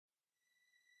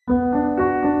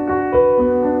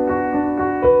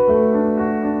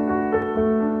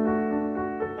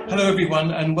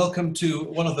everyone, and welcome to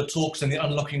one of the talks in the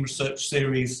Unlocking Research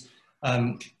series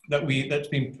that's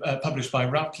been published by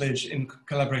Routledge in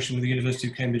collaboration with the University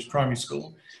of Cambridge Primary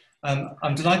School.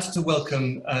 I'm delighted to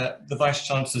welcome the Vice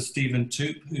Chancellor Stephen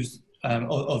Toope, who's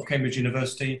of Cambridge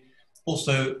University,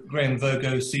 also Graham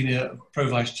Virgo, Senior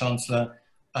Pro-Vice Chancellor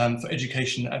for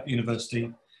Education at the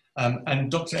University,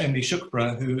 and Dr. Emily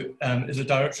Shuckburgh, who is a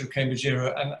Director of Cambridge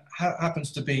Era and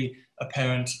happens to be a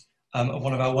parent of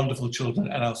one of our wonderful children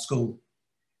at our school.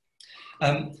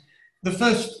 The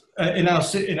first in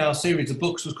our series of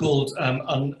books was called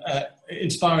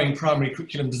Inspiring Primary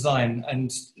Curriculum Design,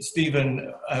 and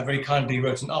Stephen very kindly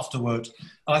wrote an afterword.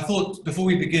 And I thought, before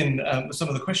we begin with some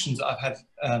of the questions that I've had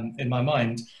in my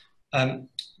mind,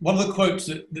 one of the quotes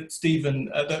that Stephen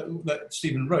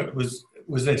wrote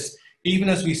was this: "Even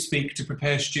as we speak to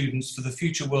prepare students for the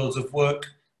future worlds of work,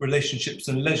 relationships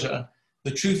and leisure, the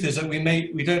truth is that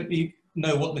we don't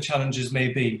know what the challenges may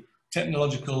be,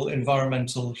 technological,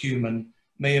 environmental, human,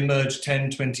 may emerge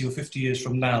 10, 20 or 50 years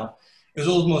from now." It was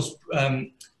almost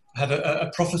had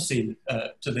a prophecy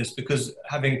to this, because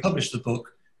having published the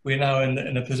book, we're now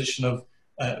in a position of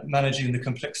managing the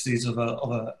complexities of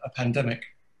a pandemic.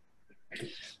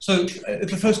 So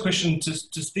the first question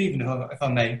to Stephen, if I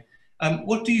may,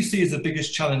 what do you see as the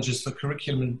biggest challenges for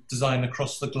curriculum design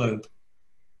across the globe?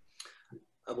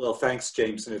 Well, thanks,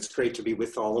 James, and it's great to be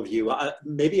with all of you.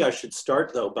 Maybe I should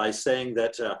start, though, by saying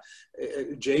that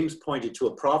James pointed to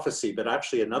a prophecy, but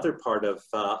actually another part of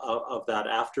that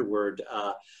afterword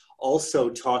also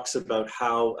talks about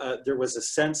how there was a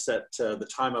sense at the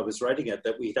time I was writing it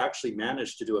that we'd actually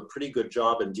managed to do a pretty good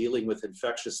job in dealing with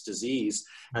infectious disease,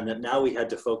 and that now we had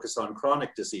to focus on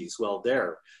chronic disease. Well,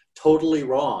 they're totally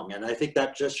wrong. And I think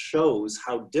that just shows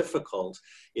how difficult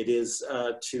it is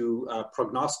to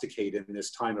prognosticate in this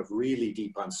time of really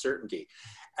deep uncertainty.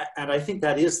 And I think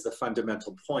that is the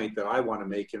fundamental point that I want to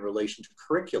make in relation to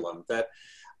curriculum, that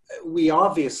we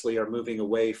obviously are moving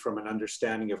away from an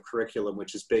understanding of curriculum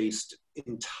which is based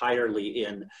entirely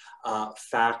in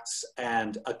facts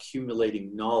and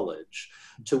accumulating knowledge,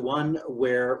 to one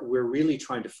where we're really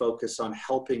trying to focus on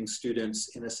helping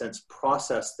students, in a sense,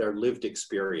 process their lived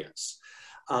experience.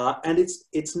 And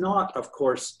it's not, of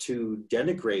course, to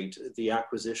denigrate the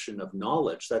acquisition of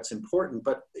knowledge. That's important,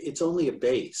 but it's only a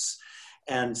base.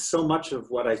 And so much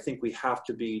of what I think we have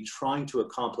to be trying to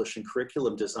accomplish in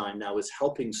curriculum design now is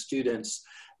helping students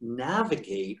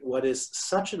navigate what is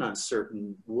such an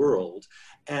uncertain world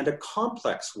and a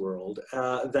complex world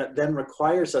that then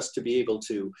requires us to be able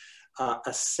to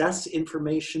assess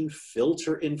information,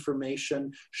 filter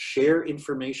information, share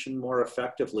information more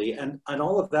effectively. And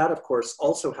all of that, of course,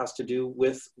 also has to do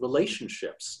with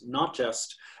relationships, not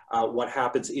just what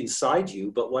happens inside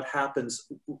you, but what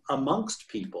happens amongst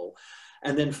people.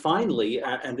 And then finally,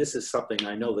 and this is something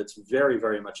I know that's very,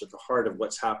 very much at the heart of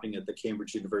what's happening at the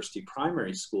Cambridge University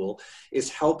Primary School,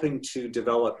 is helping to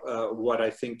develop what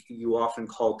I think you often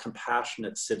call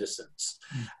compassionate citizens.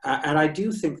 And I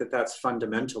do think that that's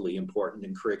fundamentally important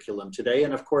in curriculum today.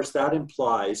 And of course, that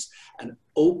implies an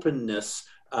openness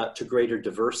to greater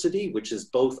diversity, which is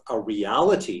both a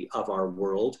reality of our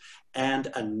world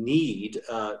and a need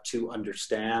to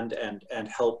understand and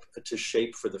help to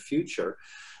shape for the future.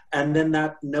 And then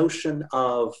that notion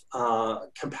of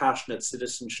compassionate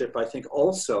citizenship, I think,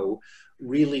 also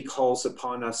really calls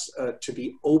upon us to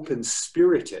be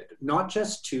open-spirited, not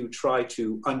just to try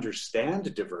to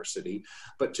understand diversity,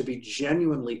 but to be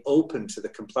genuinely open to the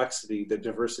complexity that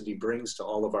diversity brings to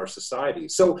all of our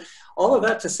societies. So all of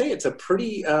that to say, it's a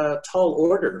pretty tall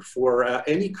order for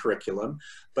any curriculum,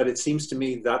 but it seems to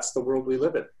me that's the world we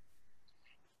live in.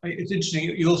 It's interesting,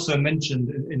 you also mentioned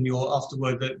in your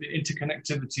afterword that the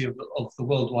interconnectivity of the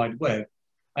World Wide Web,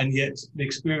 and yet the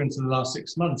experience in the last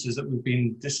 6 months is that we've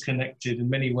been disconnected in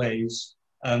many ways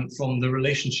from the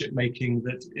relationship making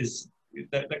that is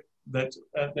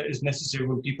necessary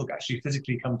when people actually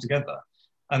physically come together.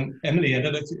 Emily, I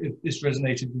don't know if this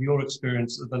resonated with your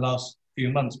experience of the last few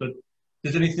months, but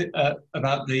does anything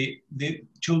about the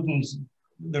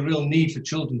real need for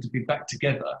children to be back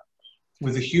together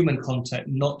with a human contact,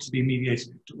 not to be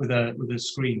mediated with a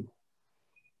screen?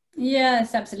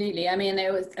 Yes, absolutely. I mean,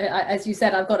 it was, as you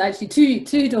said, I've got actually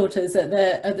two daughters at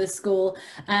the school,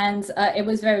 and it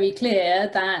was very clear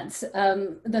that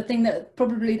the thing that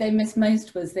probably they missed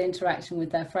most was the interaction with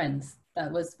their friends.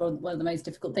 That was one of the most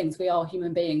difficult things. We are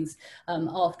human beings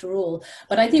after all.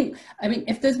 But I think, I mean,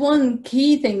 if there's one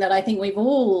key thing that I think we've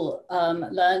all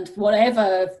learned,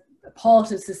 whatever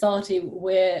part of society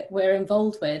we're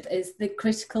involved with, is the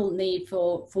critical need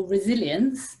for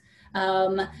resilience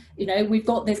You know, we've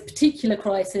got this particular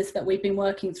crisis that we've been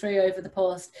working through over the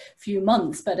past few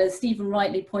months, but as Stephen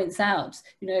rightly points out,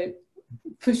 you know,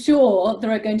 for sure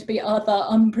there are going to be other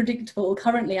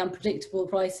currently unpredictable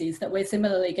crises that we're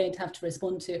similarly going to have to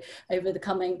respond to over the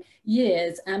coming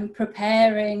years, and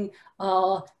preparing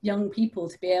our young people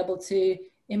to be able to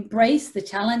embrace the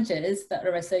challenges that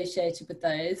are associated with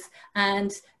those,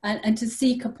 and to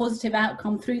seek a positive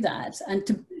outcome through that, and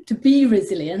to be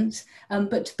resilient,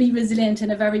 but to be resilient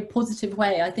in a very positive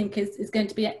way, I think is going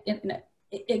to be, you know,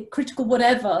 critical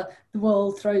whatever the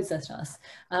world throws at us.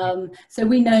 So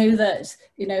we know that,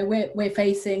 you know, we're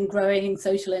facing growing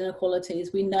social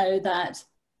inequalities. We know that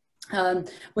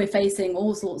we're facing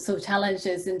all sorts of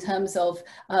challenges in terms of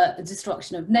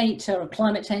destruction of nature or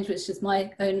climate change, which is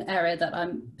my own area that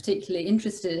I'm particularly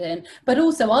interested in, but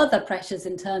also other pressures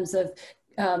in terms of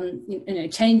you know,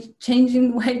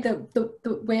 changing the way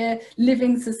that we're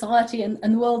living society and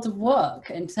the world of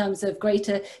work, in terms of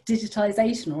greater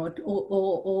digitization or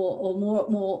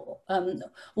more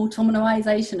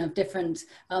autonomization of different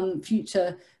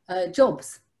future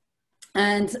jobs.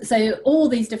 And so all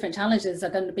these different challenges are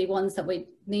going to be ones that we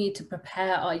need to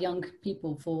prepare our young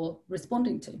people for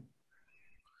responding to.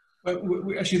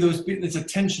 Well, actually, there's a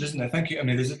tension, isn't there? Thank you,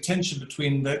 Emily. There's a tension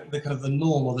between the kind of the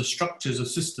norm or the structures of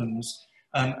systems,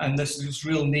 and this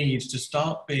real need to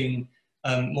start being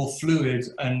more fluid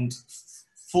and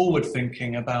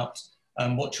forward-thinking about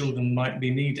what children might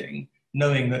be needing,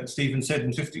 knowing that Stephen said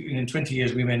in 20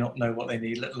 years we may not know what they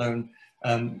need, let alone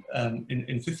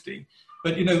in 50.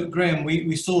 But, you know, Graham,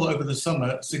 we saw over the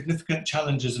summer significant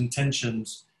challenges and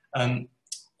tensions in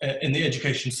the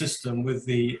education system with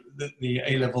the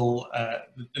A-level,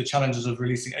 the challenges of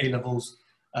releasing A-levels.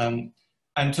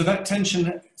 And so that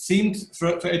tension seemed,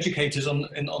 for educators on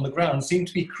the ground, seemed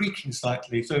to be creaking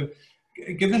slightly. So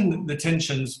given the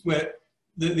tensions where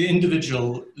the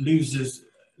individual loses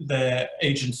their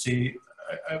agency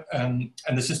and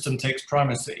the system takes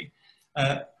primacy,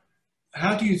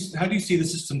 how do you see the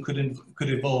system could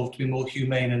evolve to be more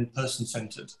humane and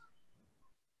person-centered?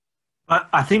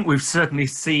 I think we've certainly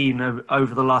seen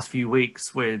over the last few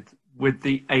weeks with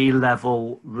the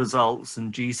A-level results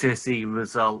and GCSE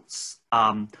results,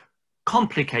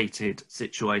 complicated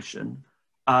situation.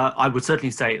 I would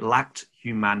certainly say it lacked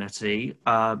humanity.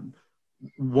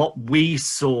 What we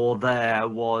saw there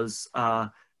was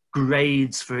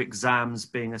grades for exams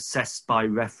being assessed by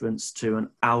reference to an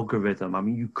algorithm. I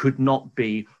mean, you could not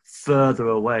be further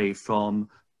away from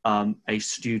a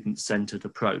student-centered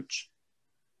approach.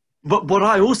 But what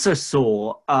I also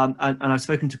saw, and I've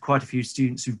spoken to quite a few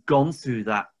students who've gone through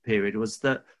that period, was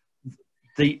that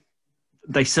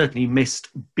they certainly missed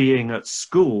being at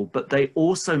school, but they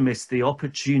also missed the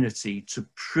opportunity to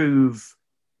prove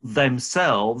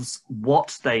themselves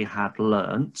what they had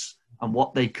learnt and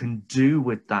what they can do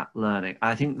with that learning.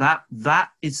 I think that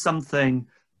is something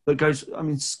that goes, I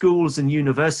mean, schools and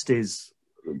universities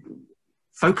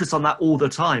focus on that all the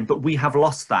time, but we have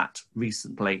lost that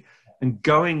recently. And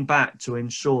going back to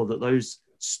ensure that those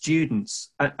students,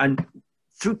 and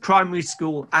through primary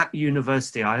school, at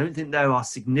university, I don't think there are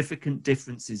significant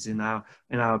differences in our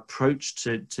approach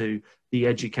to the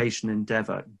education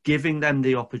endeavour, giving them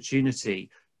the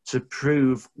opportunity to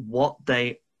prove what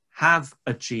they have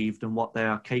achieved and what they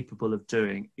are capable of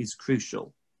doing is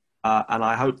crucial. And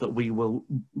I hope that we will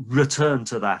return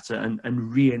to that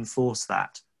and reinforce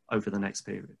that over the next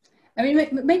period. I mean,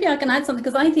 maybe I can add something,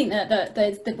 because I think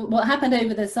that what happened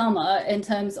over the summer in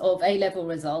terms of A-level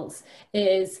results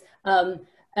is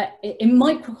in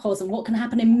microcosm what can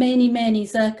happen in many, many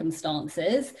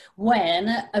circumstances when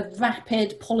a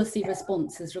rapid policy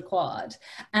response is required.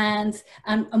 And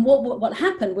what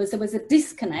happened was there was a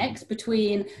disconnect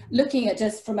between looking at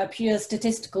just from a pure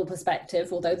statistical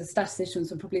perspective, although the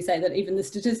statisticians would probably say that even the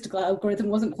statistical algorithm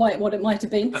wasn't quite what it might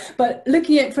have been, but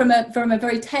looking at it from a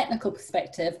very technical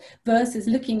perspective versus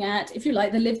looking at, if you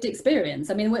like, the lived experience.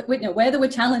 I mean, where there were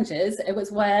challenges, it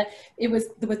was where there was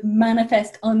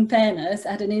manifest unfairness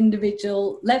at an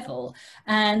individual level,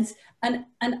 and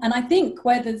I think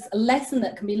where there's a lesson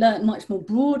that can be learned much more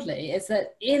broadly is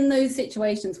that in those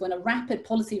situations when a rapid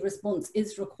policy response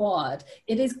is required,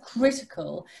 it is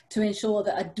critical to ensure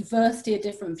that a diversity of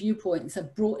different viewpoints are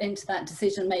brought into that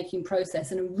decision-making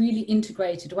process in a really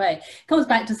integrated way. It comes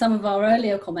back to some of our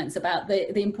earlier comments about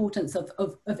the importance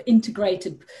of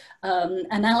integrated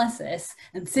analysis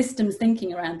and systems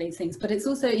thinking around these things, but it's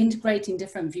also integrating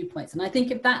different viewpoints. And I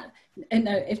think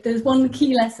if there's one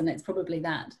key lesson, it's probably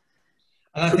that.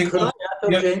 And I think, could I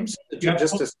add, James,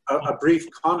 just a brief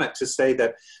comment to say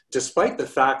that despite the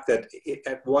fact that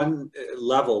at one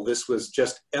level, this was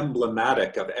just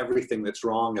emblematic of everything that's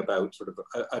wrong about sort of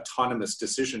autonomous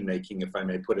decision-making, if I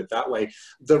may put it that way,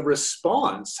 the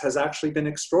response has actually been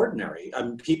extraordinary.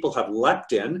 People have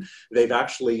leapt in, they've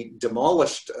actually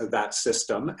demolished that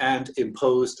system and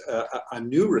imposed a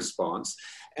new response.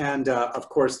 And of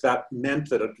course, that meant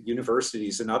that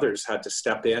universities and others had to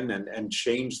step in and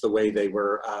change the way they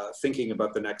were thinking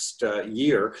about the next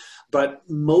year. But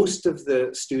most of the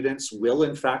students will,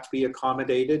 in fact, be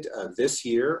accommodated this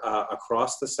year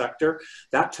across the sector.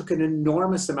 That took an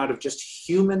enormous amount of just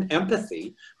human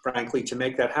empathy, frankly, to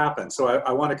make that happen. So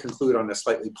I want to conclude on a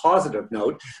slightly positive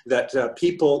note that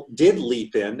people did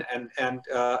leap in and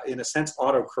in a sense,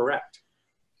 autocorrect.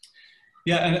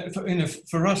 Yeah, and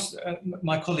for us,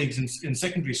 my colleagues in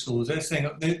secondary schools, they're saying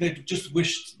they just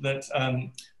wished that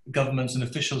governments and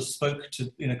officials spoke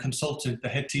to, consulted the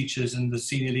head teachers and the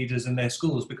senior leaders in their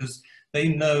schools, because they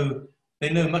know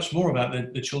much more about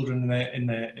the children in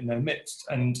their midst,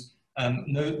 and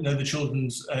know the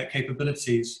children's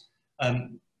capabilities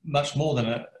much more than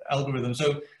an algorithm.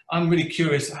 So I'm really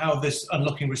curious how this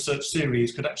Unlocking Research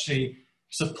series could actually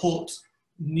support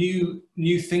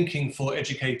new thinking for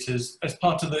educators as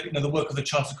part of the work of the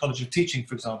Chartered College of Teaching,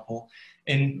 for example,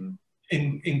 in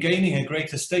gaining a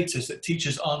greater status, that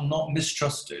teachers are not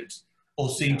mistrusted or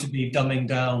seen to be dumbing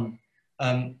down,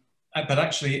 but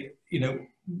actually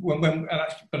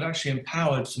but actually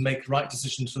empowered to make right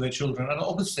decisions for their children. And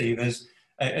obviously, there's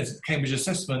as Cambridge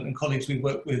Assessment and colleagues we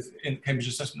work with in Cambridge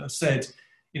Assessment have said,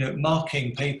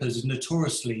 marking papers is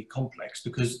notoriously complex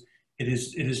because it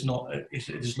is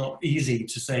not easy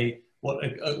to say what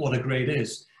a grade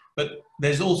is. But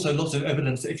there's also lots of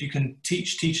evidence that if you can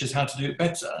teach teachers how to do it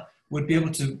better, we'd be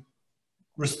able to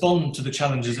respond to the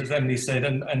challenges, as Emily said,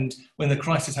 and when the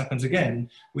crisis happens again,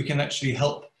 we can actually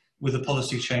help with a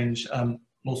policy change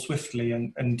more swiftly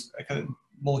and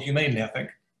more humanely, I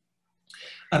think.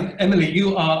 Emily,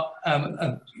 you are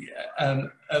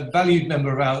a valued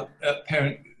member of our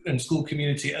parent and school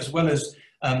community, as well as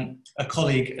a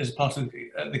colleague as part of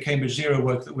the Cambridge Zero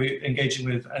work that we're engaging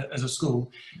with as a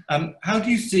school. How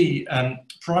do you see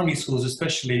primary schools,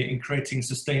 especially in creating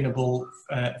sustainable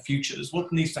futures?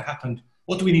 What needs to happen?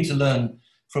 What do we need to learn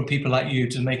from people like you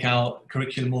to make our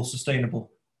curriculum more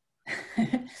sustainable?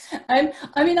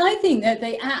 I mean, I think that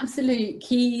the absolute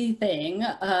key thing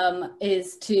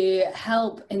is to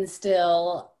help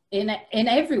instill in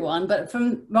everyone, but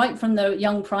right from the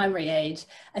young primary age,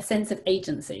 a sense of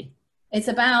agency. It's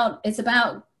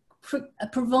about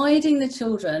providing the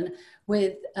children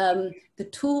with the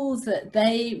tools that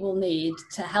they will need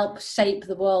to help shape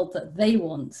the world that they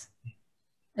want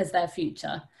as their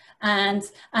future. And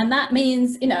that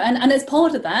means, and as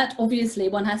part of that, obviously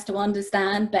one has to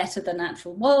understand better the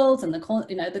natural world and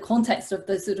the context of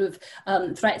the sort of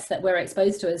threats that we're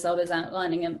exposed to, as I was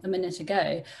outlining a minute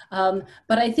ago.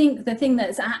 But I think the thing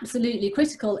that's absolutely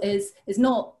critical is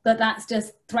not that that's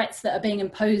just threats that are being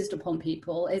imposed upon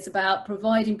people. It's about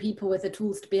providing people with the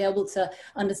tools to be able to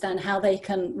understand how they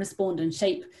can respond and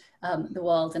shape the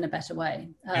world in a better way.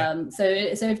 So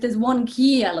if there's one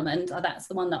key element, that's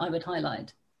the one that I would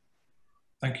highlight.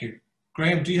 Thank you.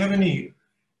 Graham, do you have any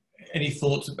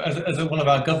thoughts, as one of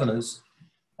our governors,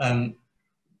 the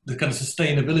kind of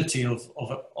sustainability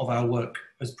of our work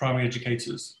as primary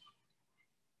educators?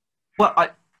 Well,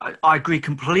 I agree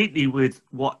completely with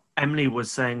what Emily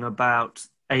was saying about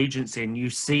agency, and you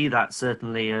see that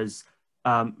certainly as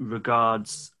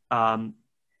regards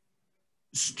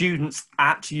students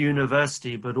at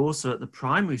university, but also at the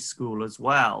primary school as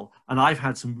well. And I've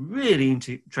had some really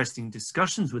interesting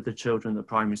discussions with the children at the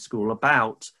primary school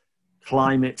about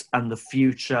climate and the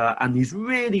future and these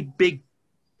really big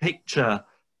picture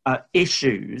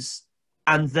issues.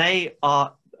 And they're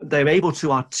able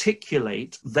to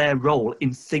articulate their role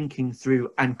in thinking through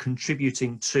and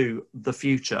contributing to the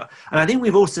future. And I think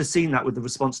we've also seen that with the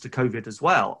response to COVID as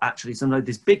well, actually. So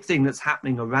this big thing that's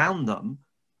happening around them,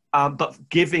 but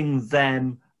giving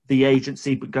them the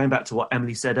agency, but going back to what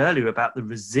Emily said earlier about the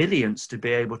resilience to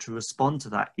be able to respond to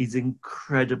that is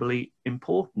incredibly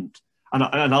important. And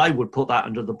I would put that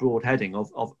under the broad heading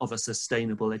of a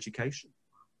sustainable education.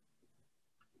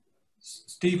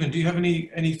 Stephen, do you have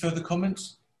any further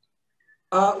comments?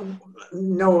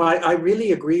 No, I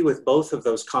really agree with both of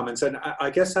those comments. And I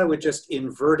guess I would just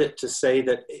invert it to say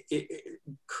that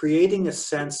creating a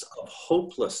sense of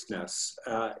hopelessness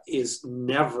is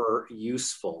never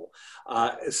useful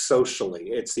socially,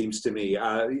 it seems to me.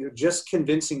 Just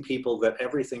convincing people that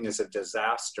everything is a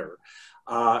disaster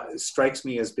strikes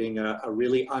me as being a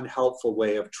really unhelpful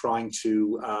way of trying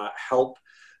to help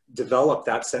develop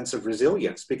that sense of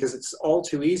resilience, because it's all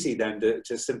too easy then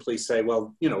to simply say,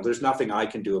 well, you know, there's nothing I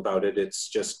can do about it. It's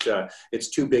just, it's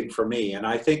too big for me. And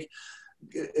I think,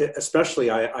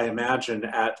 especially I imagine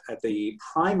at the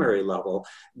primary level,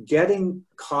 getting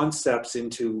concepts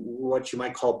into what you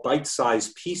might call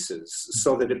bite-sized pieces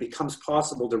so that it becomes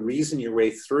possible to reason your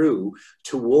way through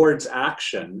towards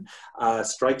action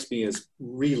strikes me as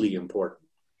really important.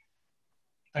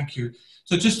 Thank you.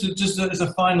 So just as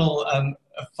a final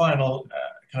kind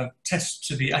of test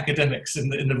to the academics in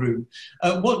the room,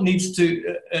 what needs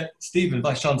to, Stephen,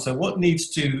 Vice Chancellor, what needs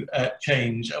to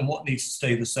change and what needs to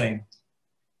stay the same?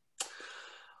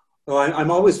 Well, I'm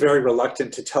always very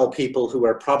reluctant to tell people who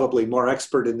are probably more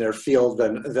expert in their field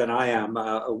than I am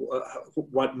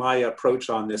what my approach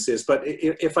on this is. But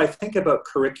if I think about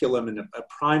curriculum in a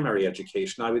primary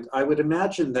education, I would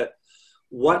imagine that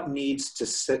what needs to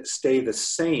stay the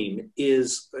same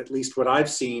is, at least what I've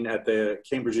seen at the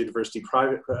Cambridge University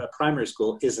primary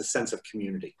school, is a sense of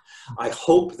community. I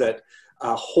hope that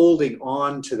holding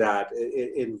on to that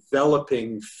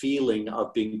enveloping feeling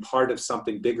of being part of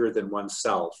something bigger than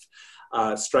oneself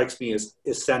strikes me as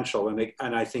essential.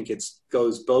 And I think it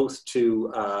goes both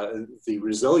to the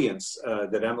resilience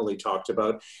that Emily talked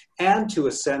about, and to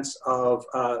a sense of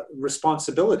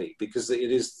responsibility, because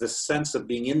it is the sense of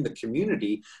being in the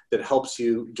community that helps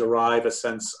you derive a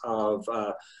sense of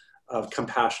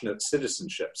compassionate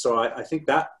citizenship. So I think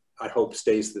that, I hope,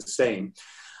 stays the same.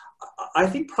 I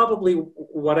think probably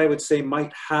what I would say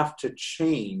might have to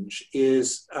change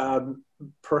is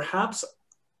perhaps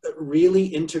really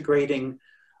integrating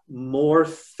more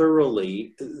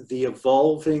thoroughly the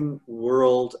evolving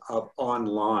world of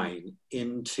online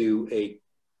into a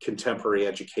contemporary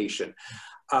education.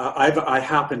 I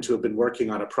happen to have been working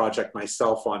on a project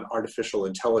myself on artificial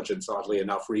intelligence, oddly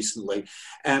enough, recently.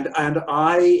 And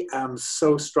I am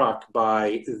so struck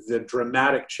by the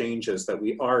dramatic changes that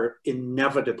we are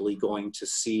inevitably going to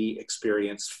see,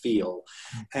 experience, feel.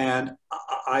 And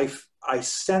I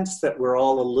sense that we're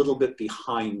all a little bit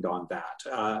behind on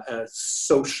that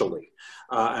socially.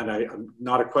 And I'm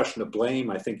not a question of blame.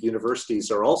 I think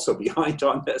universities are also behind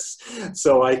on this.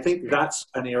 So I think that's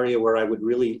an area where I would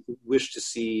really wish to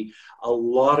see a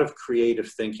lot of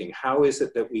creative thinking. How is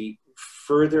it that we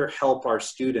further help our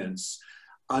students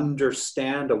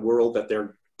understand a world that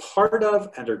they're part of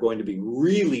and are going to be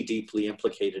really deeply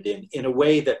implicated in a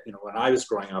way that, you know, when I was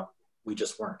growing up, we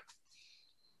just weren't.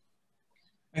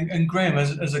 And Graham,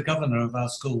 as a governor of our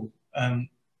school,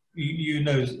 you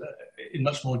know in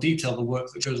much more detail the work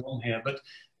that goes on here, but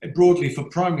broadly for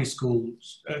primary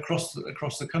schools across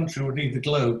the country or indeed the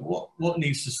globe, what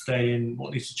needs to stay and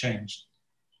what needs to change?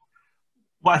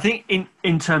 Well, I think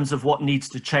in terms of what needs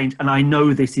to change, and I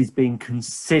know this is being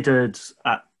considered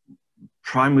at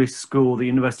primary school, the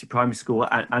university primary school,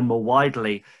 and more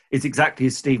widely, is exactly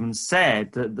as Stephen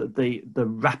said, the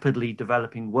rapidly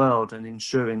developing world, and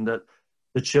ensuring that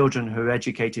the children who are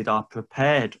educated are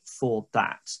prepared for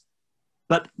that.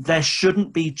 But there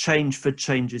shouldn't be change for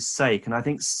change's sake. And I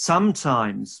think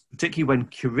sometimes, particularly when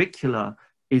curricula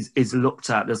is looked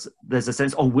at, there's a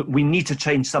sense, oh, we need to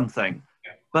change something.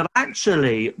 But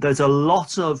actually, there's a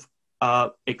lot of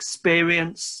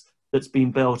experience that's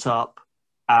been built up.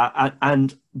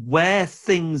 And where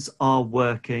things are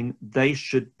working, they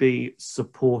should be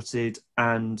supported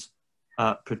and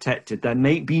protected. There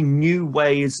may be new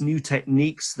ways, new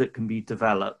techniques that can be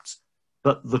developed,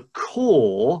 but the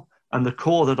core, and the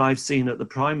core that I've seen at the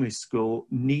primary school,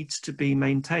 needs to be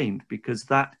maintained, because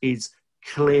that is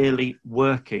clearly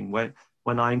working.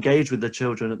 When I engage with the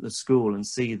children at the school and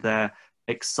see their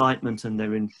excitement and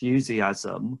their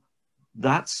enthusiasm,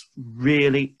 that's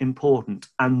really important.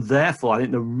 And therefore, I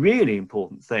think the really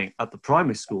important thing at the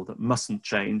primary school that mustn't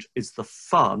change is the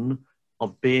fun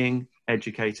of being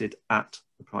educated at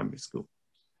the primary school.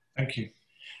 Thank you.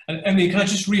 And Emily, can I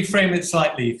just reframe it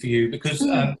slightly for you? Because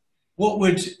what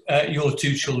would your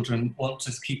two children want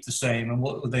to keep the same, and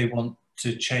what would they want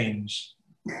to change?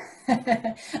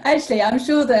 Actually, I'm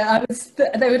sure that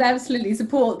they would absolutely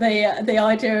support the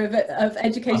idea of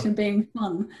education being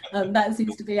fun. That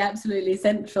seems to be absolutely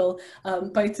central,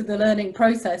 both to the learning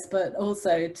process, but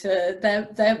also to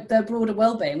their broader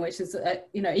well-being, which is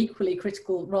equally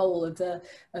critical role of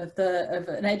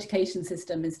an education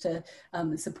system, is to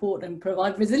support and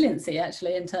provide resiliency,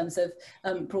 actually, in terms of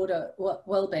broader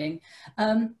well-being.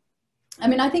 I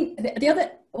mean, I think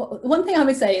one thing I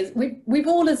would say is we've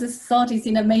all as a society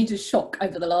seen a major shock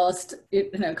over the last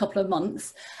couple of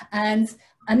months, and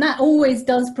that always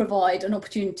does provide an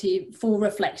opportunity for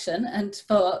reflection and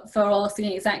for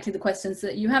asking exactly the questions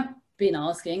that you have been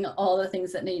asking. Are there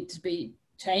things that need to be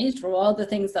changed, or are there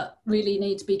things that really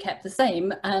need to be kept the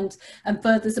same and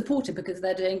further supported because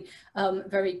they're doing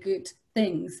very good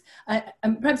things?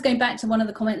 And perhaps going back to one of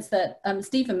the comments that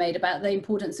Stephen made about the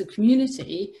importance of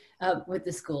community with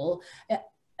the school,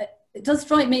 it does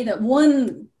strike me that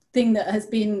one thing that has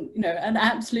been, you know, an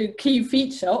absolute key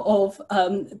feature of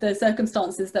the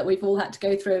circumstances that we've all had to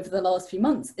go through over the last few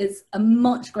months is a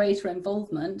much greater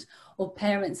involvement of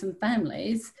parents and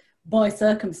families by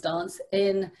circumstance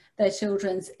in their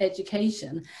children's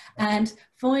education, and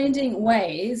finding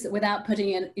ways, without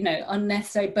putting an, you know,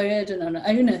 unnecessary burden and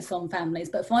onus on families,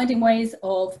 but finding ways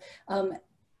of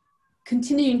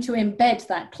continuing to embed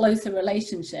that closer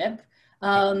relationship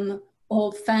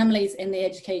of families in the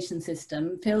education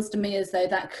system. Feels to me as though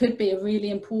that could be a really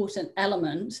important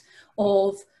element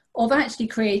of actually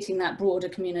creating that broader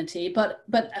community, but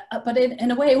in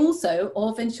a way also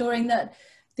of ensuring that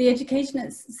the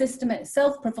education system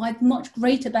itself provides much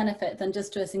greater benefit than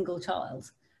just to a single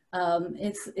child.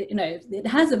 You know, it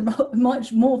has a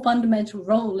much more fundamental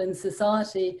role in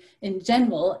society in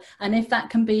general, and if that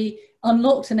can be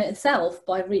unlocked in itself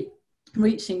by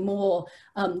reaching more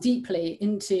deeply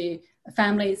into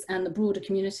families and the broader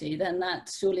community, then that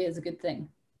surely is a good thing.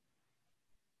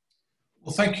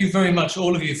 Well, thank you very much,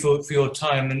 all of you, for your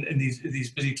time in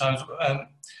these busy times.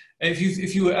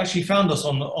 If you actually found us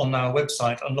on our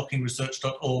website,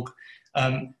 unlockingresearch.org,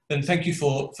 then thank you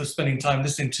for spending time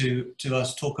listening to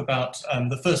us talk about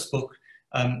the first book,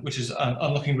 which is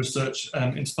Unlocking Research,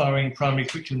 Inspiring Primary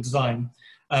Curriculum Design.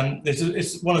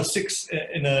 It's one of 6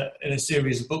 in a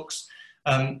series of books.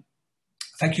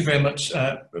 Thank you very much,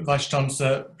 Vice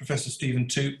Chancellor Professor Stephen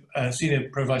Toope, Senior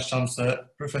Pro-Vice Chancellor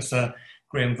Professor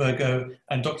Graham Virgo,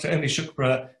 and Dr. Emily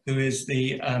Shuckburgh, who is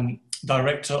the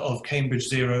Director of Cambridge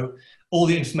Zero. All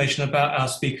the information about our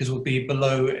speakers will be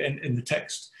below in the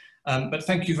text. But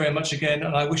thank you very much again,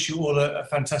 and I wish you all a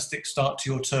fantastic start to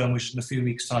your term, which is in a few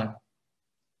weeks' time.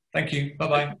 Thank you.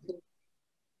 Bye-bye.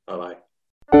 Bye-bye.